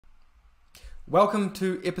Welcome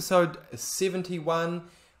to episode 71,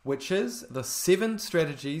 which is the 7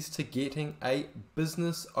 strategies to getting a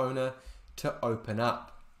business owner to open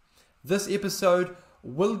up. This episode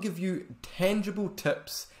will give you tangible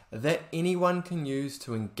tips that anyone can use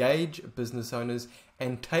to engage business owners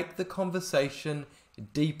and take the conversation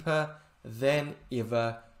deeper than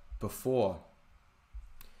ever before.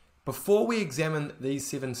 Before we examine these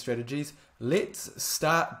 7 strategies, let's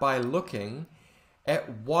start by looking at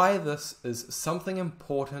why this is something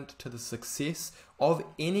important to the success of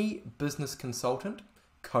any business consultant,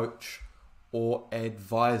 coach, or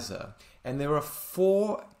advisor. And there are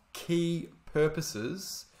 4 key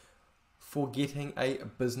purposes for getting a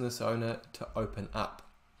business owner to open up.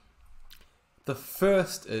 The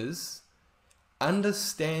first is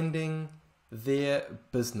understanding their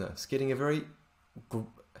business, getting a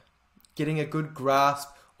good grasp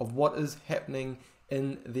of what is happening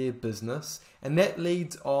in their business, and that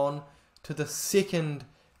leads on to the second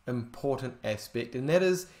important aspect, and that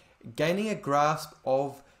is gaining a grasp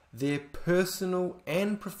of their personal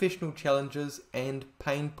and professional challenges and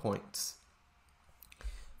pain points.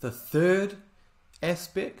 The third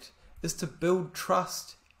aspect is to build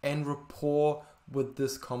trust and rapport with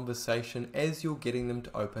this conversation as you're getting them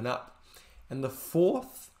to open up. And the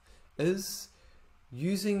fourth is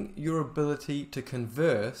using your ability to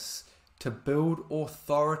converse to build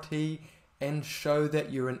authority and show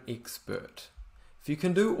that you're an expert. If you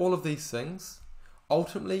can do all of these things,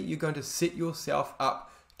 ultimately you're going to set yourself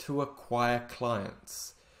up to acquire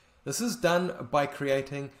clients. This is done by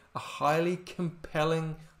creating a highly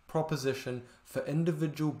compelling proposition for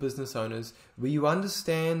individual business owners where you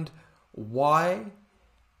understand why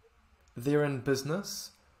they're in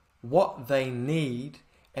business, what they need,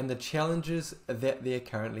 and the challenges that they're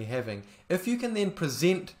currently having. If you can then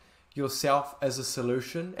present yourself as a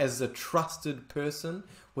solution, as a trusted person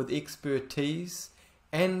with expertise,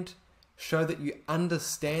 and show that you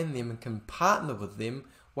understand them and can partner with them,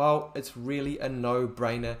 well, it's really a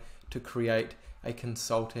no-brainer to create a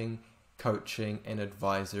consulting, coaching, and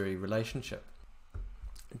advisory relationship.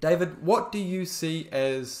 David, what do you see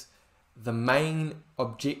as the main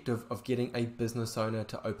objective of getting a business owner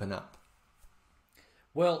to open up?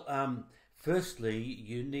 Well, firstly,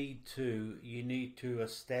 you need to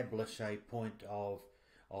establish a point of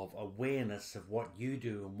awareness of what you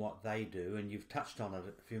do and what they do, and you've touched on it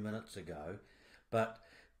a few minutes ago, but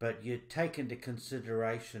you take into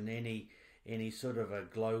consideration any sort of a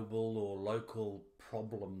global or local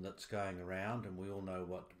problem that's going around, and we all know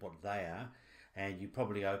what they are, and you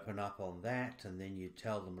probably open up on that, and then you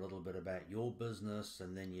tell them a little bit about your business,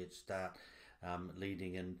 and then you'd start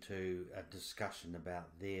leading into a discussion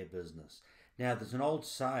about their business. Now, there's an old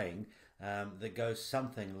saying that goes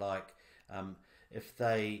something like, if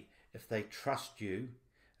they trust you,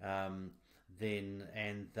 then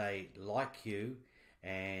and they like you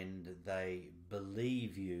and they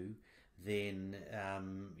believe you, then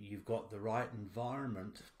you've got the right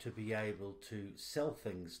environment to be able to sell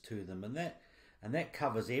things to them, and that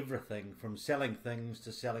covers everything from selling things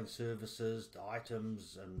to selling services, to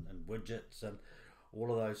items and widgets and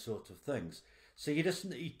all of those sorts of things. So you just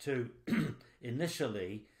need to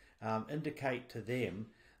initially indicate to them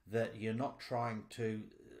that you're not trying to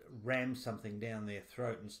ram something down their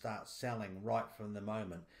throat and start selling right from the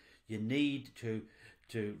moment. You need to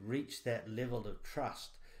reach that level of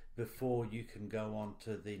trust before you can go on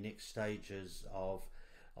to the next stages of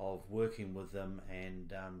working with them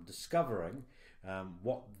and discovering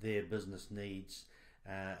what their business needs,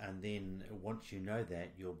 and then once you know that,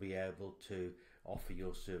 you'll be able to offer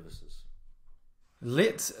your services.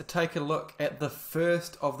 Let's take a look at the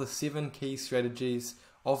first of the 7 key strategies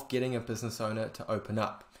of getting a business owner to open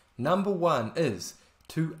up. Number 1 is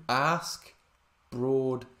to ask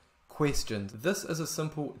broad questions. This is a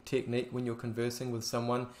simple technique when you're conversing with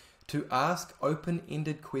someone to ask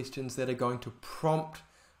open-ended questions that are going to prompt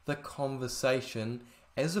the conversation,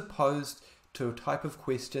 as opposed to a type of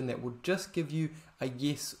question that will just give you a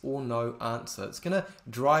yes or no answer. It's going to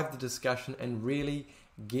drive the discussion and really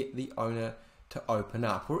get the owner to open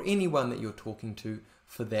up, or anyone that you're talking to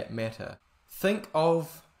for that matter. Think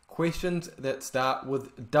of questions that start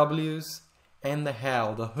with W's and the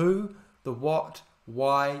how, the who, the what,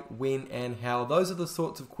 why, when, and how. Those are the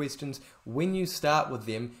sorts of questions, when you start with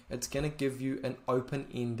them, it's going to give you an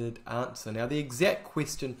open-ended answer. Now, the exact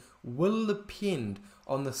question will depend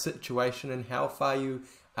on the situation and how far you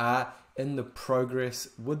are in the progress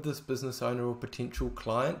with this business owner or potential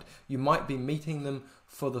client. You might be meeting them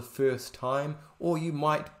for the first time, or you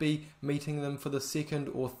might be meeting them for the second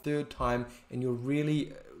or third time, and you're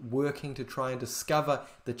really working to try and discover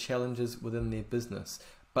the challenges within their business.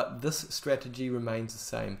 but this strategy remains the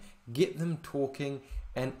same. Get them talking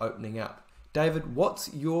and opening up. David,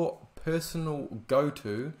 what's your personal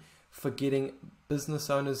go-to for getting business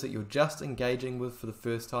owners that you're just engaging with for the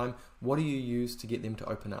first time? What do you use to get them to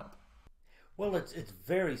open up? Well, it's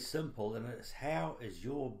very simple, and it's how is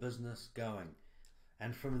your business going?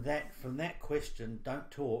 And from that question, don't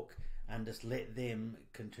talk and just let them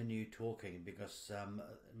continue talking, because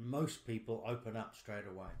most people open up straight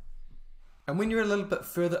away. And when you're a little bit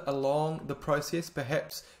further along the process,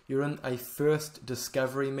 perhaps you're in a first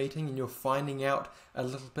discovery meeting and you're finding out a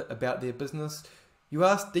little bit about their business, you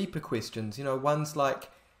ask deeper questions, ones like,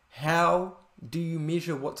 how do you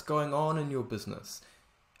measure what's going on in your business?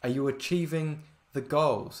 Are you achieving the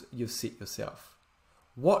goals you've set yourself?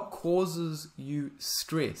 What causes you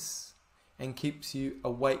stress and keeps you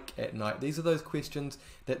awake at night? These are those questions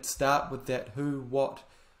that start with that who, what,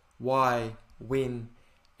 why, when,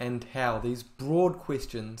 and how. These broad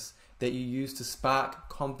questions that you use to spark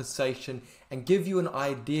conversation and give you an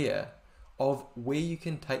idea of where you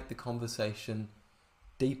can take the conversation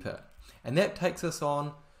deeper. And that takes us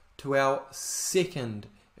on to our second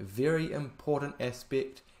very important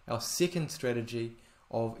aspect, our second strategy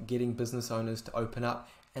of getting business owners to open up,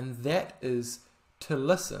 and that is to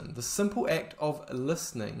listen. The simple act of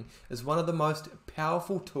listening is one of the most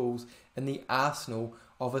powerful tools in the arsenal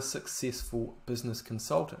of a successful business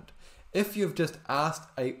consultant. If you've just asked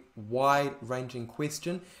a wide-ranging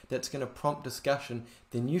question that's going to prompt discussion,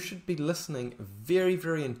 then you should be listening very,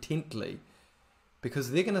 very intently,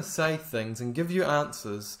 because they're going to say things and give you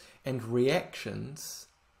answers and reactions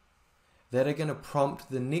that are going to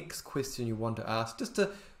prompt the next question you want to ask, just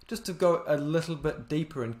to go a little bit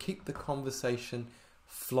deeper and keep the conversation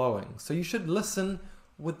flowing. So you should listen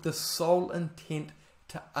with the sole intent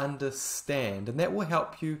to understand, and that will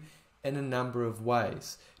help you in a number of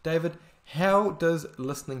ways. David, how does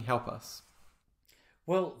listening help us?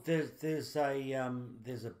 Well, there's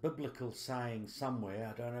a biblical saying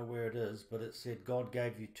somewhere, I don't know where it is, but it said God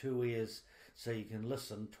gave you 2 ears so you can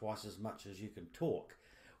listen twice as much as you can talk.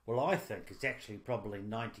 Well, I think it's actually probably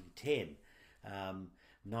 90-10,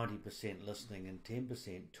 90% listening and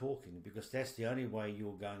 10% talking, because that's the only way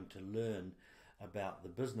you're going to learn about the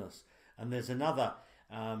business. And there's another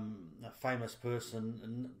a famous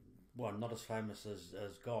person, well, not as famous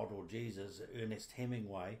as God or Jesus, Ernest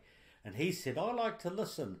Hemingway, and he said, I like to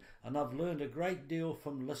listen, and I've learned a great deal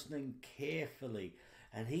from listening carefully.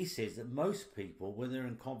 And he says that most people, when they're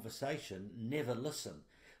in conversation, never listen.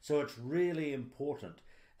 So it's really important.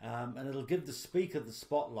 And it'll give the speaker the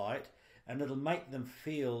spotlight, and it'll make them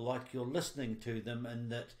feel like you're listening to them,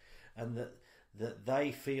 and that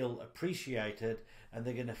they feel appreciated, and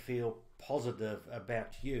they're going to feel positive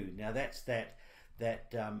about you. Now that's that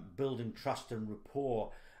building trust and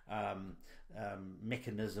rapport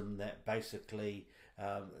mechanism that basically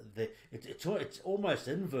it's almost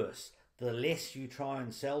inverse. The less you try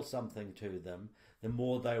and sell something to them, the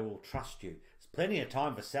more they will trust you. There's plenty of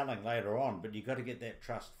time for selling later on, but you've got to get that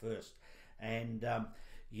trust first. And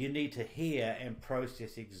you need to hear and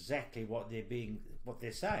process exactly what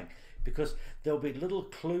they're saying, because there'll be little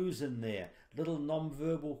clues in there, little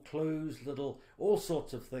non-verbal clues, little all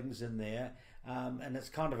sorts of things in there, and it's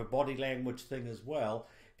kind of a body language thing as well,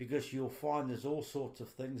 because you'll find there's all sorts of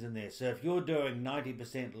things in there. So if you're doing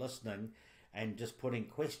 90% listening and just putting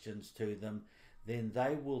questions to them, then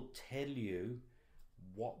they will tell you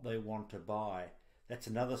what they want to buy. That's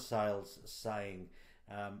another sales saying.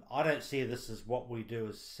 I don't see this as what we do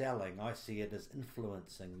as selling. I see it as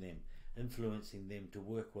influencing them to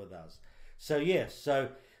work with us. So yes, so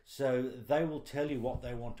they will tell you what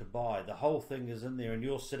they want to buy. The whole thing is in there, and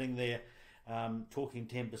you're sitting there talking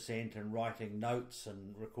 10% and writing notes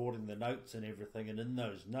and recording the notes and everything. And in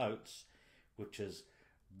those notes, which is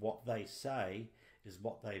what they say, is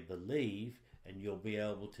what they believe, and you'll be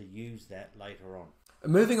able to use that later on.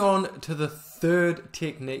 Moving on to the third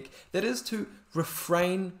technique, that is to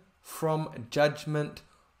refrain from judgment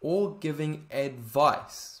or giving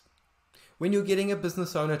advice. When you're getting a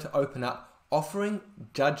business owner to open up, offering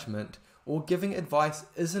judgment or giving advice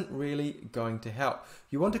isn't really going to help.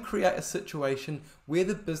 You want to create a situation where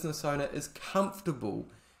the business owner is comfortable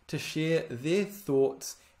to share their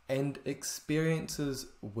thoughts and experiences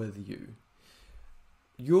with you.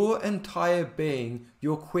 Your entire being,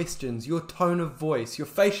 your questions, your tone of voice, your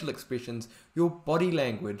facial expressions, your body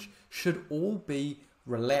language should all be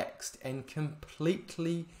relaxed and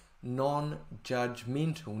completely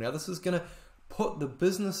non-judgmental. Now, this is going to put the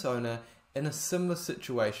business owner in a similar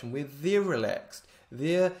situation where they're relaxed.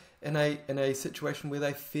 They're in a situation where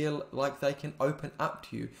they feel like they can open up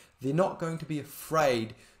to you. They're not going to be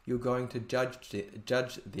afraid you're going to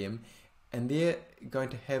judge them, and they're going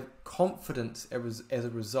to have confidence as a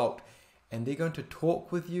result, and they're going to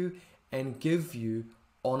talk with you and give you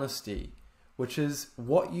honesty, which is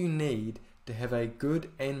what you need to have a good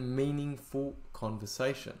and meaningful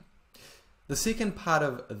conversation. The second part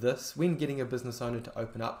of this, when getting a business owner to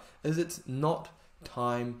open up, is it's not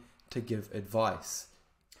time to give advice.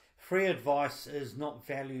 Free advice is not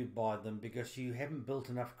valued by them because you haven't built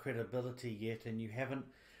enough credibility yet, and you haven't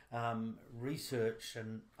researched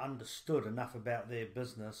and understood enough about their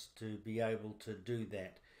business to be able to do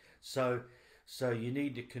that. So you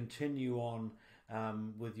need to continue on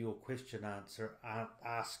with your question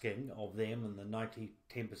asking of them, and the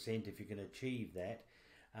 10% if you can achieve that.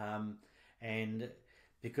 And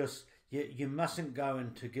because you mustn't go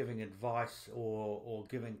into giving advice or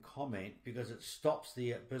giving comment, because it stops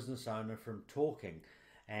the business owner from talking,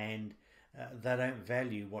 and they don't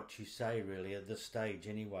value what you say really at this stage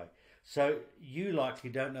anyway. So you likely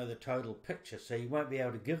don't know the total picture, so you won't be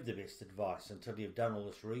able to give the best advice until you've done all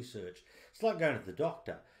this research. It's like going to the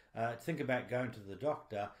doctor. Think about going to the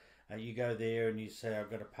doctor. You go there and you say, I've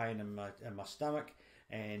got a pain in my stomach,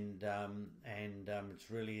 and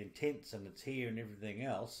it's really intense, and it's here and everything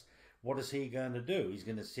else. What is he going to do? He's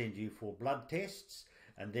going to send you for blood tests,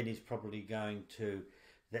 and then he's probably going to,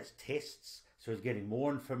 that's tests, so he's getting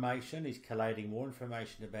more information, he's collating more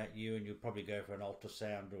information about you, and you'll probably go for an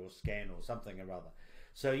ultrasound or a scan or something or other.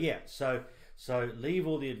 So yeah, so leave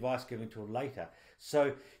all the advice giving till later.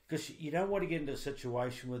 So, because you don't want to get into a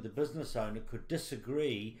situation where the business owner could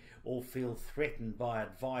disagree or feel threatened by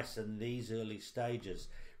advice in these early stages,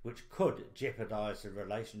 which could jeopardize the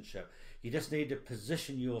relationship. You just need to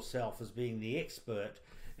position yourself as being the expert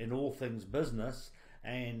in all things business,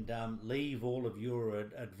 and leave all of your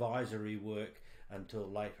advisory work until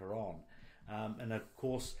later on. And of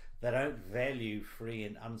course, they don't value free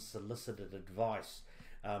and unsolicited advice.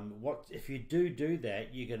 What if you do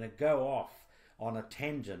that, you're going to go off on a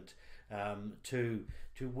tangent to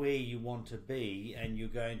where you want to be, and you're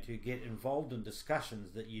going to get involved in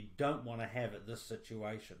discussions that you don't want to have at this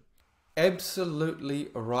situation. Absolutely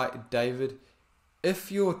right, David.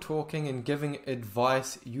 If you're talking and giving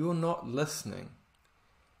advice, you're not listening.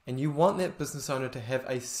 And you want that business owner to have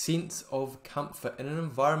a sense of comfort in an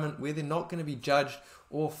environment where they're not going to be judged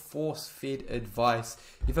or force-fed advice.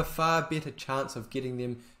 You have a far better chance of getting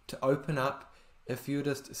them to open up if you're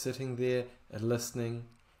just sitting there and listening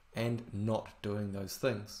and not doing those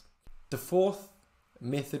things. The fourth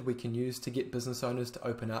method we can use to get business owners to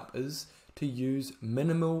open up is to use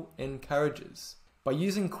minimal encourages. By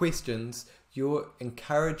using questions, you're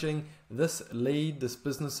encouraging this lead, this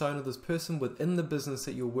business owner, this person within the business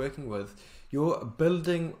that you're working with. You're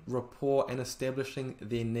building rapport and establishing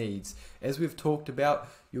their needs. As we've talked about,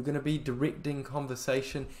 you're going to be directing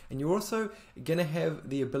conversation, and you're also going to have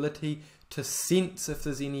the ability to sense if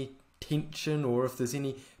there's any tension or if there's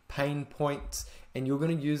any pain points, and you're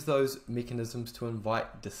going to use those mechanisms to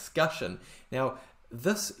invite discussion. Now,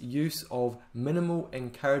 this use of minimal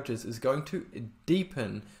encourages is going to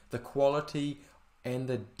deepen the quality and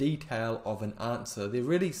the detail of an answer. They're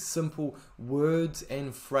really simple words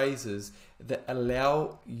and phrases that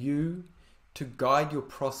allow you to guide your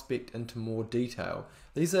prospect into more detail.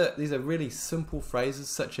 These are really simple phrases,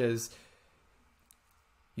 such as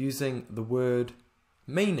using the word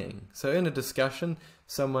meaning. So in a discussion,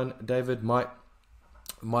 David might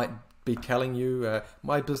be telling you,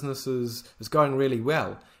 my business is going really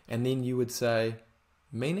well, and then you would say,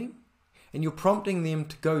 meaning? And you're prompting them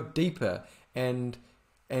to go deeper and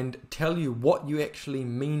tell you what you actually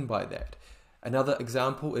mean by that. Another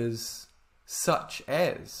example is such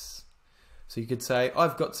as. So you could say,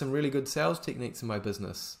 I've got some really good sales techniques in my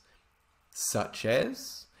business. Such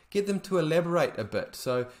as. Get them to elaborate a bit.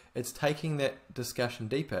 So it's taking that discussion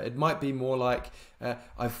deeper. It might be more like,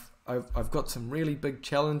 I've got some really big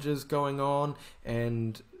challenges going on,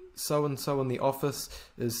 and so in the office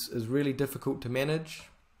is really difficult to manage.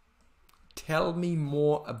 Tell me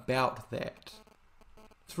more about that.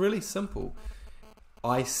 It's really simple.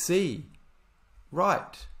 I see.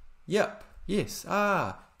 Right. Yep. Yes.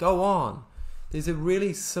 Go on. These are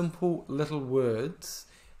really simple little words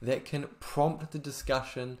that can prompt the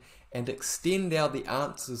discussion and extend out the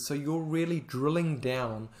answers, so you're really drilling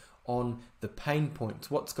down on the pain points,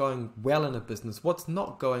 what's going well in a business, what's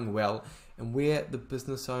not going well, and where the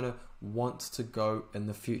business owner wants to go in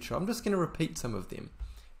the future. I'm just going to repeat some of them.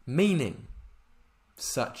 Meaning,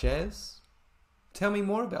 such as. Tell me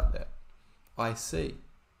more about that. I see.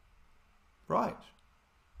 Right.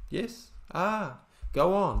 Yes.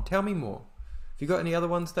 Go on. Tell me more. Have you got any other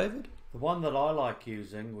ones, David? The one that I like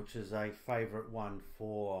using, which is a favourite one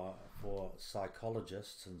for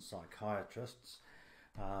psychologists and psychiatrists,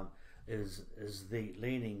 um, is the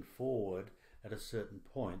leaning forward at a certain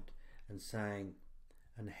point and saying,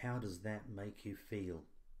 "And how does that make you feel?"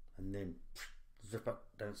 And then zip it,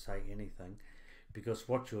 don't say anything, because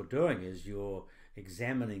what you're doing is you're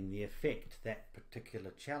examining the effect that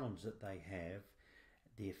particular challenge that they have,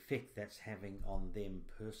 the effect that's having on them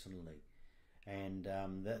personally. And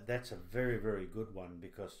that's a very, very good one,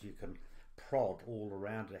 because you can prod all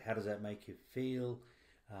around it. How does that make you feel?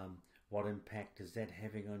 What impact is that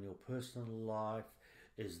having on your personal life?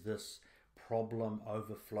 Is this problem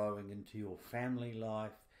overflowing into your family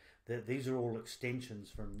life? These are all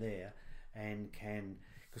extensions from there, and can,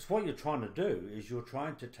 because what you're trying to do is you're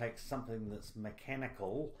trying to take something that's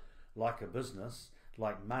mechanical, like a business,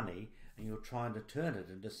 like money, and you're trying to turn it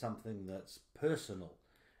into something that's personal.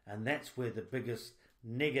 And that's where the biggest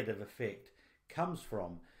negative effect comes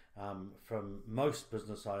from most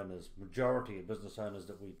business owners, majority of business owners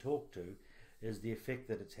that we talk to, is the effect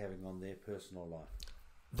that it's having on their personal life.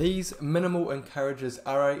 These minimal encouragers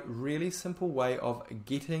are a really simple way of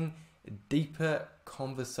getting deeper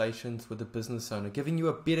conversations with the business owner, giving you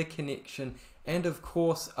a better connection and, of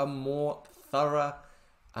course, a more thorough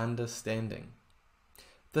understanding.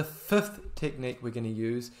 The fifth technique we're going to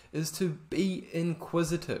use is to be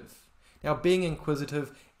inquisitive. Now, being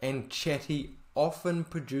inquisitive and chatty often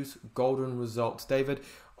produce golden results. David,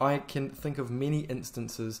 I can think of many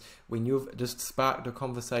instances when you've just sparked a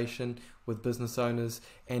conversation with business owners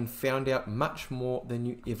and found out much more than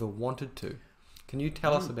you ever wanted to. Can you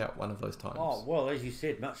tell us about one of those times? Oh, well, as you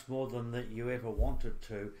said, much more than that you ever wanted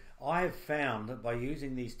to. I have found that by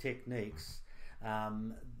using these techniques,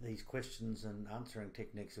 these questions and answering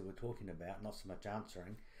techniques that we're talking about, not so much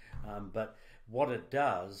answering, but what it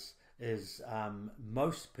does is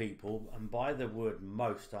most people, and by the word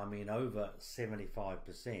most I mean over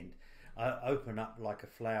 75%, open up like a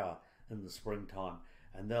flower in the springtime,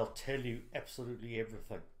 and they'll tell you absolutely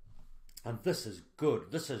everything. And this is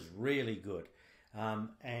good, this is really good,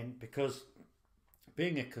 and because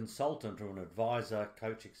being a consultant or an advisor,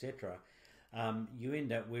 coach, etc., you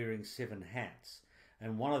end up wearing 7 hats.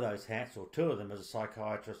 And one of those hats, or 2 of them, is a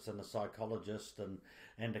psychiatrist and a psychologist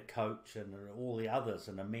and a coach and all the others,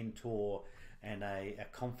 and a mentor and a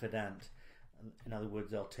confidant. In other words,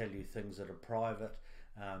 they'll tell you things that are private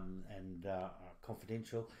and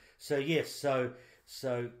confidential. So yes, so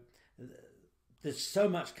there's so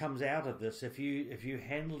much comes out of this if you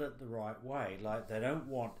handle it the right way. Like, they don't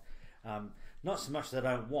want, not so much they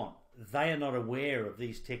don't want, they are not aware of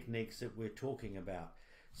these techniques that we're talking about.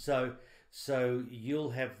 So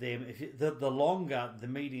you'll have them, the longer the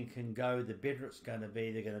meeting can go, the better it's going to be.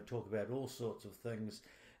 They're going to talk about all sorts of things,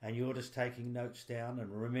 and you're just taking notes down. And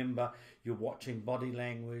remember, you're watching body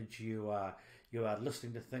language, you are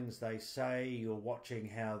listening to things they say, you're watching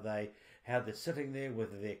how they're sitting there,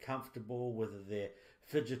 whether they're comfortable, whether they're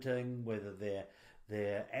fidgeting, whether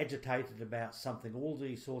they're agitated about something, all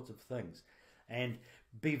these sorts of things. And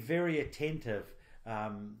be very attentive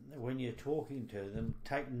when you're talking to them.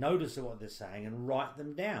 Take notice of what they're saying and write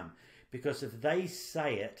them down, because if they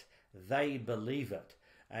say it, they believe it,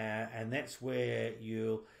 and that's where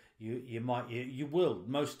you will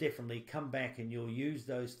most definitely come back and you'll use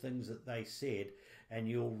those things that they said, and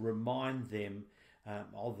you'll remind them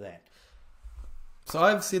of that. So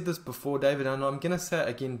I've said this before, David, and I'm going to say it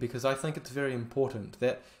again because I think it's very important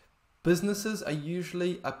that businesses are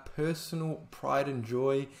usually a personal pride and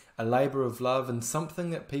joy, a labour of love, and something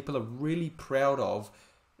that people are really proud of,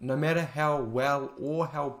 no matter how well or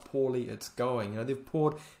how poorly it's going. You know, they've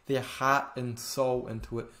poured their heart and soul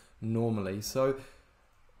into it normally. So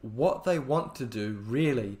what they want to do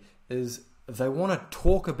really is they want to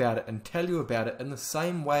talk about it and tell you about it in the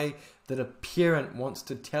same way that a parent wants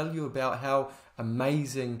to tell you about how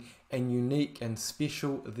amazing and unique and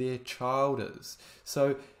special their child is.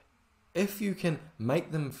 So if you can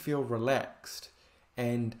make them feel relaxed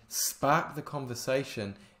and spark the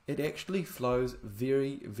conversation, it actually flows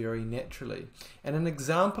very, very naturally. And an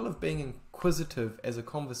example of being inquisitive as a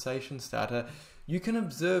conversation starter, you can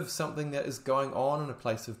observe something that is going on in a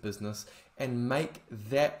place of business and make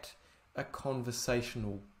that a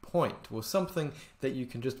conversational point, or something that you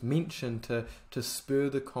can just mention to spur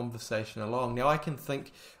the conversation along. Now, I can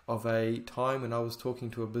think of a time when I was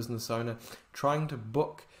talking to a business owner trying to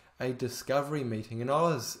book a discovery meeting, and I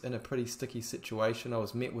was in a pretty sticky situation. I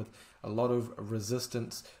was met with a lot of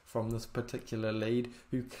resistance from this particular lead,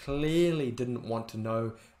 who clearly didn't want to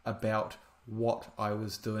know about what I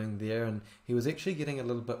was doing there, and he was actually getting a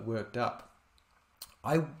little bit worked up.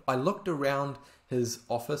 I looked around his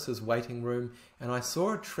office, his waiting room, and I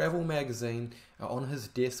saw a travel magazine on his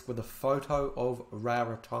desk with a photo of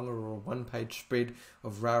Rarotonga, or a one-page spread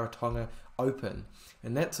of Rarotonga open.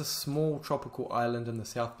 And that's a small tropical island in the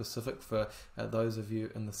South Pacific for those of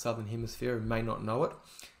you in the Southern Hemisphere who may not know it.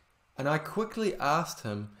 And I quickly asked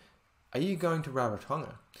him, "Are you going to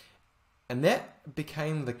Rarotonga?" And that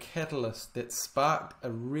became the catalyst that sparked a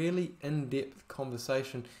really in-depth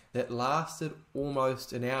conversation that lasted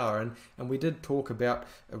almost an hour. And we did talk about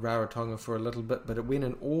Rarotonga for a little bit, but it went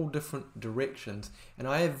in all different directions. And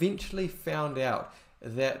I eventually found out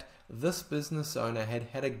that this business owner had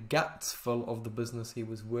had a guts full of the business he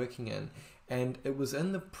was working in, and it was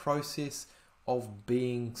in the process of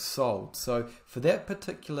being sold. So for that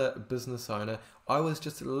particular business owner, I was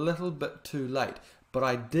just a little bit too late. But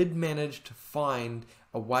I did manage to find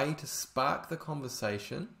a way to spark the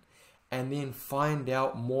conversation and then find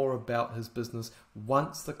out more about his business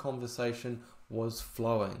once the conversation was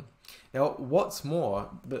flowing. Now, what's more,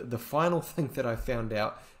 the final thing that I found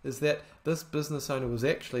out is that this business owner was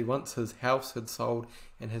actually, once his house had sold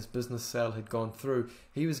and his business sale had gone through,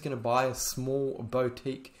 he was going to buy a small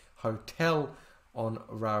boutique hotel on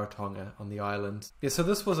Rarotonga, on the island. Yeah, so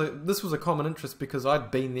this was a common interest because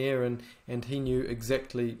I'd been there, and he knew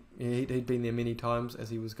exactly, he'd been there many times as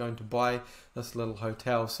he was going to buy this little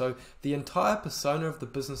hotel. So the entire persona of the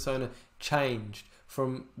business owner changed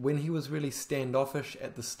from when he was really standoffish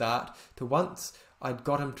at the start to once I'd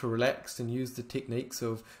got him to relax and use the techniques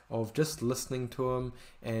of just listening to him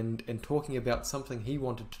and talking about something he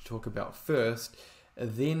wanted to talk about first.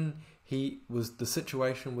 Then the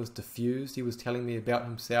situation was diffused. He was telling me about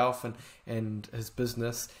himself and his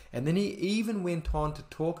business, and then he even went on to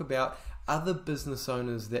talk about other business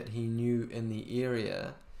owners that he knew in the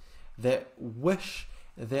area that wish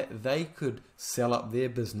that they could sell up their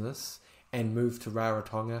business and move to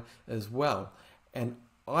Rarotonga as well. And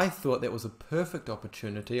I thought that was a perfect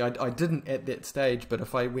opportunity. I didn't at that stage, but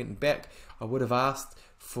if I went back, I would have asked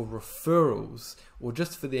for referrals or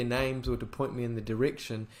just for their names or to point me in the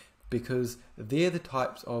direction, because they're the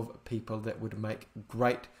types of people that would make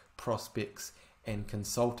great prospects and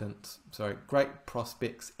great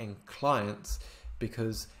prospects and clients,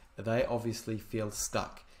 because they obviously feel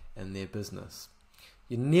stuck in their business.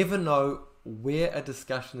 You never know where a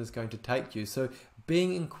discussion is going to take you, so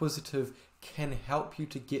being inquisitive can help you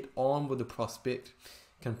to get on with a prospect,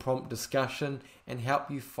 can prompt discussion and help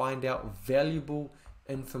you find out valuable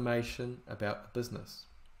information about a business.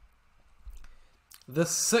 The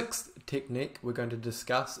sixth technique we're going to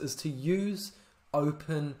discuss is to use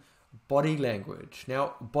open body language.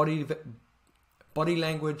 Now, body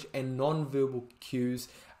language and non-verbal cues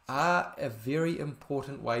are a very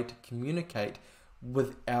important way to communicate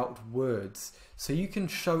without words. So you can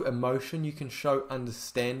show emotion, you can show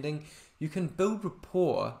understanding, you can build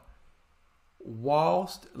rapport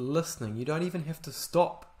whilst listening. You don't even have to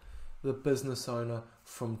stop the business owner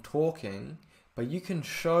from talking, but you can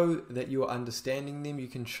show that you're understanding them, you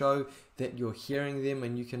can show that you're hearing them,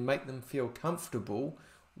 and you can make them feel comfortable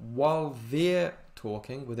while they're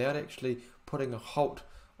talking without actually putting a halt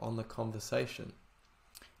on the conversation.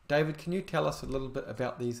 David, can you tell us a little bit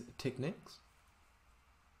about these techniques?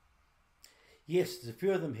 Yes, there's a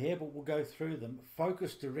few of them here, but we'll go through them.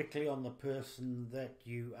 Focus directly on the person that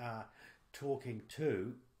you are talking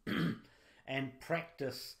to and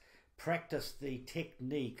practice the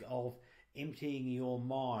technique of emptying your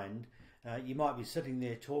mind. You might be sitting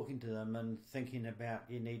there talking to them and thinking about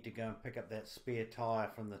you need to go and pick up that spare tyre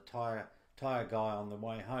from the tyre guy on the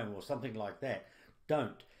way home or something like that.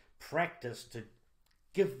 Don't. Practice to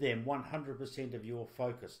give them 100% of your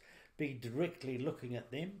focus. Be directly looking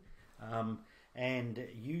at them and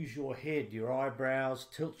use your head, your eyebrows,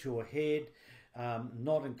 tilt your head,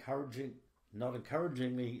 not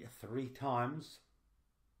encouragingly 3 times.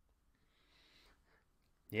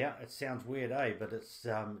 Yeah, it sounds weird, but it's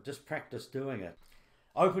just practice doing it.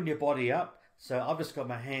 Open your body up. So I've just got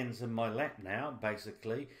my hands in my lap now,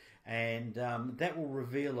 basically, and that will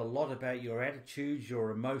reveal a lot about your attitudes,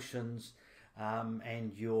 your emotions,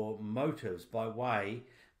 and your motives by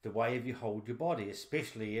the way you hold your body,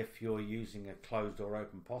 especially if you're using a closed or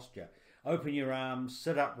open posture. Open your arms,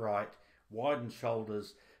 sit upright, widen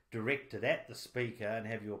shoulders, directed at the speaker, and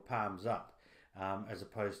have your palms up. As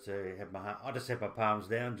opposed to I just have my palms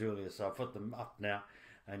down, Julia, so I put them up now,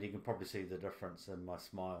 and you can probably see the difference in my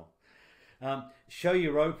smile. Show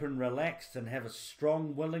you're open, relaxed, and have a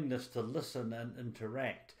strong willingness to listen and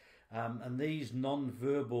interact. And these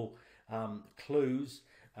non-verbal clues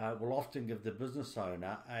will often give the business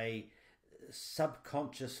owner a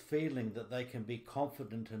subconscious feeling that they can be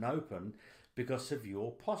confident and open because of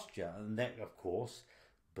your posture, and that, of course,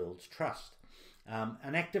 builds trust.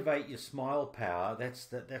 And activate your smile power. That's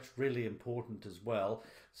really important as well.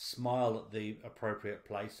 Smile at the appropriate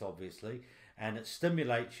place, obviously, and it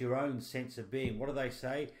stimulates your own sense of being. What do they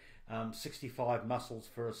say? 65 muscles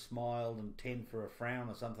for a smile and 10 for a frown,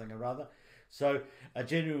 or something or other. So a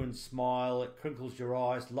genuine smile, it crinkles your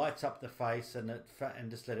eyes, lights up the face, and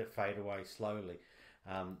just let it fade away slowly.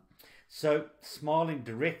 So smiling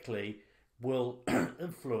directly will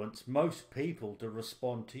influence most people to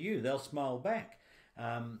respond to you. They'll smile back,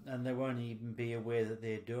 and they won't even be aware that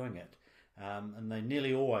they're doing it. And they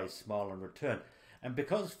nearly always smile in return. And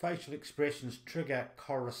because facial expressions trigger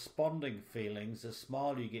corresponding feelings, the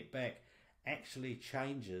smile you get back actually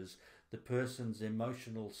changes the person's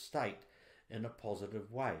emotional state in a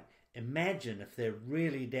positive way. Imagine if they're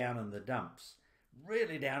really down in the dumps,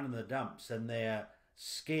 and they're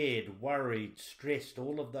scared, worried, stressed,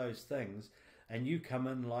 all of those things, and you come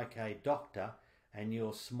in like a doctor and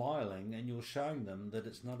you're smiling and you're showing them that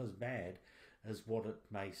it's not as bad as what it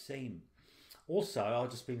may seem. Also,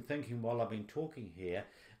 I've just been thinking while I've been talking here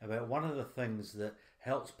about one of the things that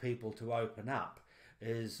helps people to open up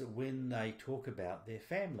is when they talk about their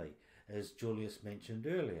family, as Julius mentioned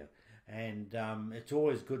earlier. And it's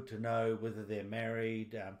always good to know whether they're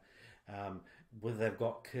married, whether they've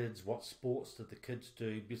got kids, what sports do the kids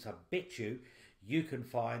do, because I bet you can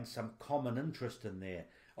find some common interest in there.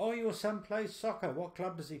 Oh, your son plays soccer. What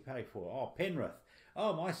club does he play for? Oh, Penrith.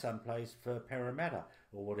 Oh, my son plays for Parramatta,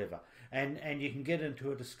 or whatever. And you can get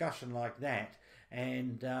into a discussion like that.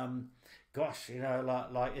 And gosh,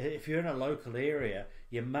 like if you're in a local area,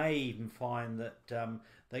 you may even find that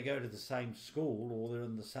they go to the same school or they're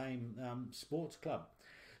in the same sports club.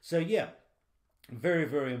 So yeah, very,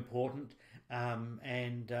 very important.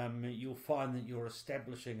 And you'll find that you're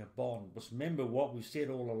establishing a bond. But remember, what we've said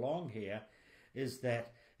all along here is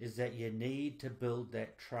that you need to build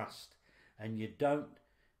that trust, and you don't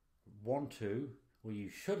want to, or you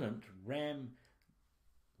shouldn't ram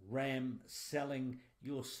selling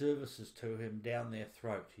your services to him down their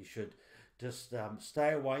throat. You should just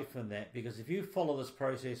stay away from that, because if you follow this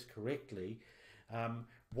process correctly,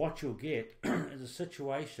 what you'll get is a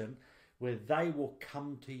situation where they will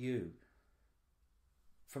come to you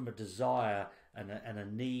from a desire and a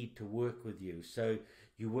need to work with you. So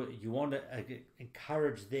you want to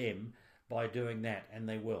encourage them by doing that, and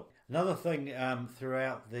they will. Another thing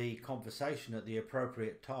throughout the conversation at the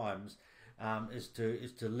appropriate times is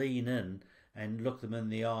to lean in and look them in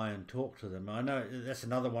the eye and talk to them. I know that's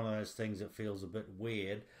another one of those things that feels a bit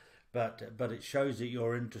weird, but it shows that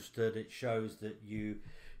you're interested. It shows that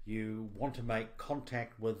you want to make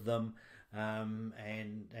contact with them, and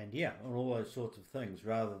yeah, and all those sorts of things,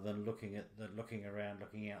 rather than looking around,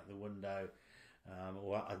 looking out the window,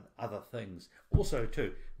 or other things. Also,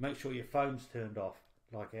 too, make sure your phone's turned off,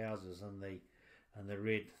 like ours is, and the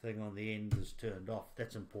red thing on the end is turned off.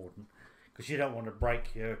 That's important, because you don't want to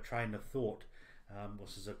break your train of thought.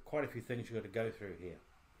 There's quite a few things you've got to go through here.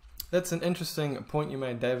 That's an interesting point you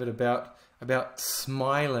made, David, about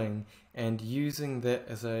smiling and using that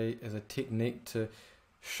as a technique to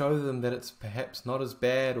show them that it's perhaps not as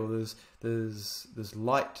bad, or there's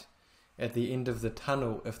light at the end of the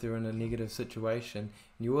tunnel if they're in a negative situation.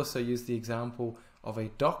 And you also use the example of a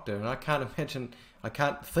doctor, and I can't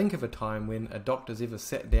think of a time when a doctor's ever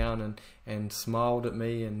sat down and smiled at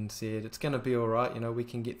me and said, it's going to be all right, we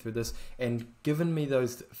can get through this, and given me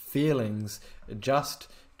those feelings just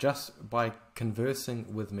by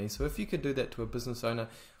conversing with me. So if you could do that to a business owner,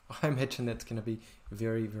 I imagine that's going to be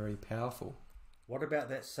very, very powerful. What about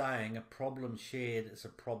that saying, a problem shared is a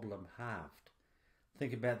problem halved?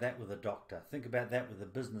 Think about that with a doctor. Think about that with a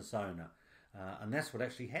business owner. And that's what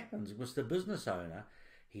actually happens. With the business owner,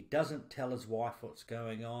 he doesn't tell his wife what's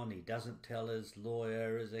going on. He doesn't tell his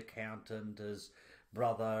lawyer, his accountant, his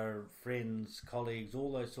brother, friends, colleagues,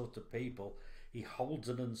 all those sorts of people. He holds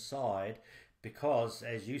it inside because,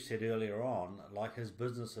 as you said earlier on, like his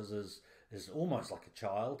business is almost like a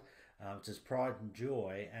child. It's his pride and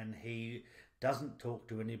joy, and he doesn't talk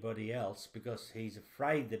to anybody else because he's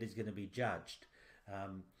afraid that he's going to be judged,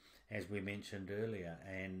 as we mentioned earlier.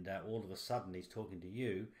 And all of a sudden he's talking to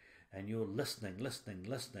you, and you're listening.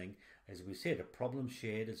 As we said, a problem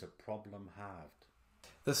shared is a problem halved.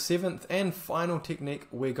 The seventh and final technique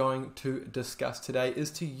we're going to discuss today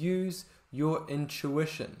is to use your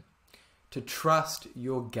intuition, to trust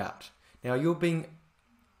your gut. Now, you're being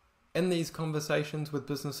in these conversations with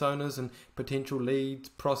business owners and potential leads,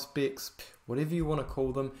 prospects, whatever you want to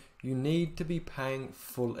call them, you need to be paying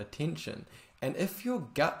full attention. And if your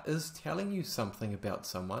gut is telling you something about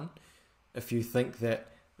someone, if you think that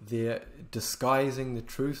they're disguising the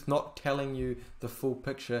truth, not telling you the full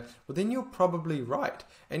picture, well, then you're probably right.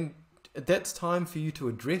 And that's time for you to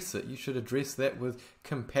address it. You should address that with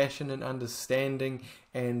compassion and understanding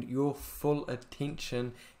and your full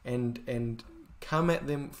attention, and come at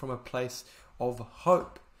them from a place of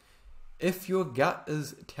hope. If your gut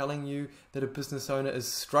is telling you that a business owner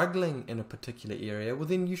is struggling in a particular area, well,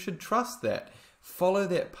 then you should trust that. Follow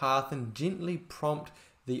that path and gently prompt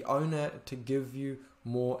the owner to give you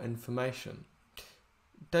more information.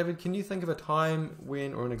 David, can you think of a time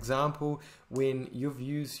when, or an example when you've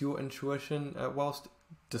used your intuition whilst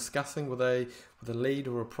discussing with a lead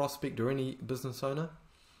or a prospect or any business owner?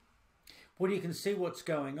 Well, you can see what's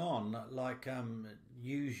going on, like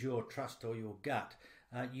use your trust or your gut.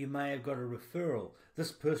 You may have got a referral.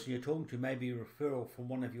 This person you're talking to may be a referral from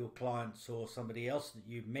one of your clients or somebody else that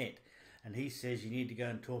you've met, and he says you need to go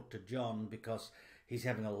and talk to John because he's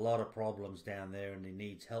having a lot of problems down there and he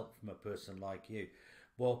needs help from a person like you.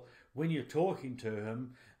 Well, when you're talking to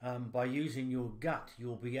him, by using your gut,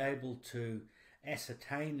 you'll be able to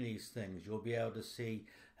ascertain these things. You'll be able to see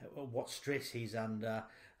what stress he's under,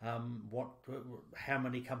 how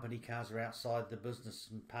many company cars are outside the business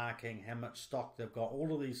and parking, how much stock they've got.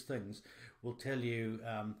 All of these things will tell you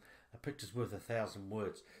a picture's worth 1,000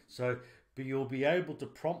 words. So but you'll be able to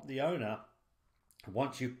prompt the owner,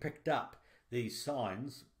 once you've picked up these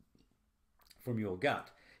signs from your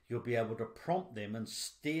gut, you'll be able to prompt them and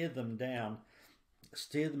steer them down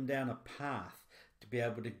a path to be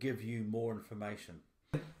able to give you more information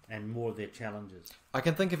and more of their challenges. I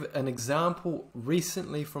can think of an example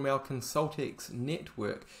recently from our ConsultX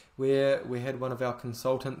network where we had one of our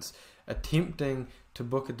consultants attempting to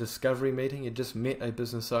book a discovery meeting. He had just met a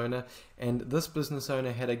business owner, and this business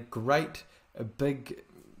owner had a big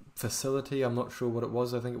facility. I'm not sure what it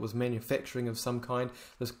was. I think it was manufacturing of some kind.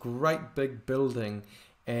 This great big building,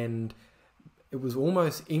 and it was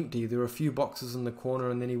almost empty. There were a few boxes in the corner,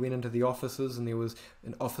 and then he went into the offices, and there was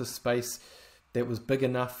an office space that was big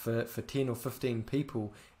enough for 10 or 15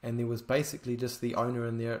 people, and there was basically just the owner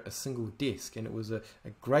in there, a single desk, and it was a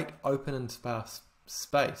great open and sparse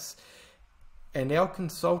space. And our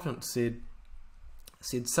consultant said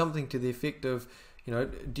something to the effect of,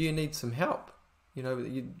 do you need some help? You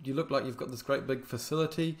look like you've got this great big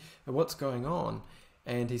facility, and what's going on?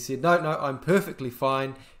 And he said, no, I'm perfectly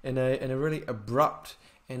fine, in a really abrupt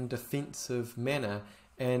and defensive manner.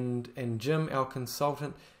 And Jim, our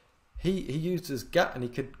consultant, he used his gut, and he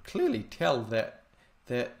could clearly tell that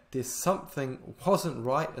there's something wasn't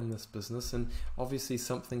right in this business, and obviously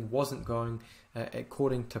something wasn't going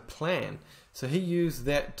according to plan. So he used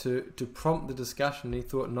that to prompt the discussion. He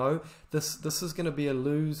thought, no, this is going to be a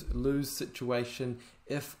lose-lose situation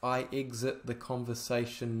if I exit the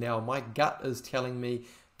conversation now. My gut is telling me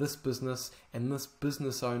this business and this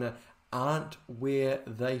business owner aren't where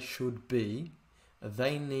they should be.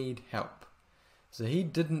 They need help. So he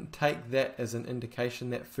didn't take that as an indication,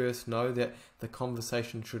 that first no, that the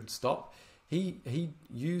conversation should stop. He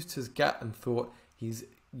used his gut and thought he's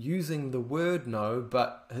using the word no,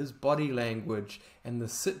 but his body language and the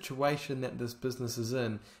situation that this business is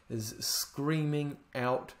in is screaming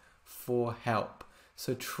out for help.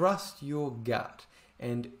 So trust your gut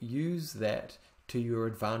and use that to your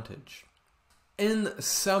advantage. In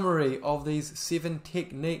summary of these 7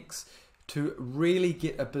 techniques to really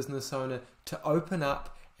get a business owner to open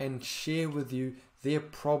up and share with you their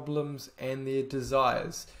problems and their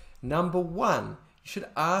desires. Number 1, you should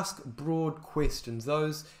ask broad questions.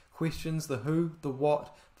 Those questions, the who, the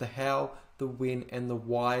what, the how, the when, and the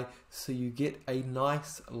why, so you get a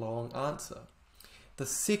nice long answer. The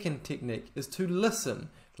second technique is to listen.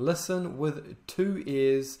 Listen with 2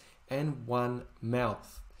 ears and 1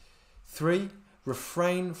 mouth. 3,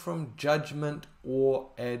 refrain from judgment or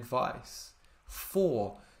advice.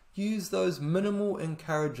 4, use those minimal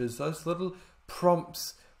encourages, those little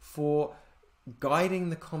prompts for guiding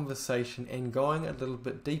the conversation and going a little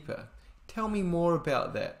bit deeper. Tell me more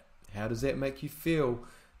about that. How does that make you feel?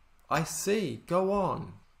 I see. Go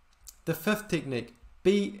on. The 5th technique,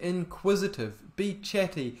 be inquisitive, be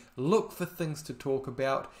chatty, look for things to talk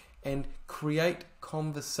about and create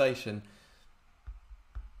conversation.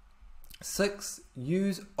 6,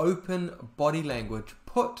 use open body language.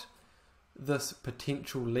 Put this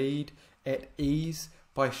potential lead at ease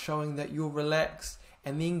by showing that you're relaxed,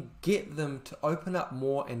 and then get them to open up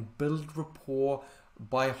more and build rapport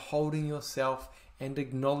by holding yourself and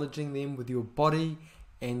acknowledging them with your body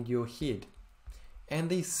and your head. And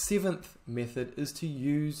the 7th method is to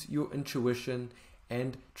use your intuition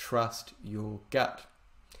and trust your gut.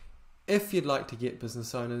 If you'd like to get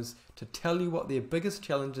business owners to tell you what their biggest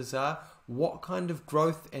challenges are, what kind of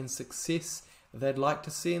growth and success they'd like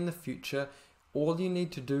to see in the future, all you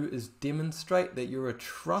need to do is demonstrate that you're a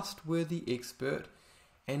trustworthy expert,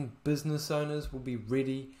 and business owners will be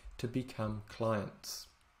ready to become clients.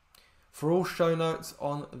 For all show notes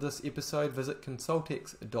on this episode, visit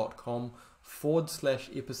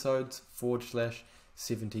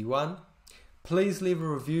consultx.com/episodes/71. Please leave a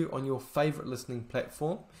review on your favorite listening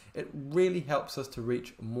platform. It really helps us to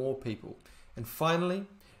reach more people. And finally,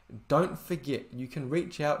 don't forget you can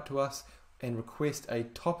reach out to us and request a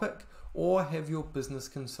topic or have your business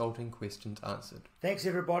consulting questions answered. Thanks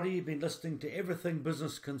everybody. You've been listening to Everything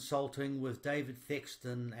Business Consulting with David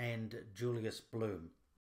Thexton and Julius Bloom.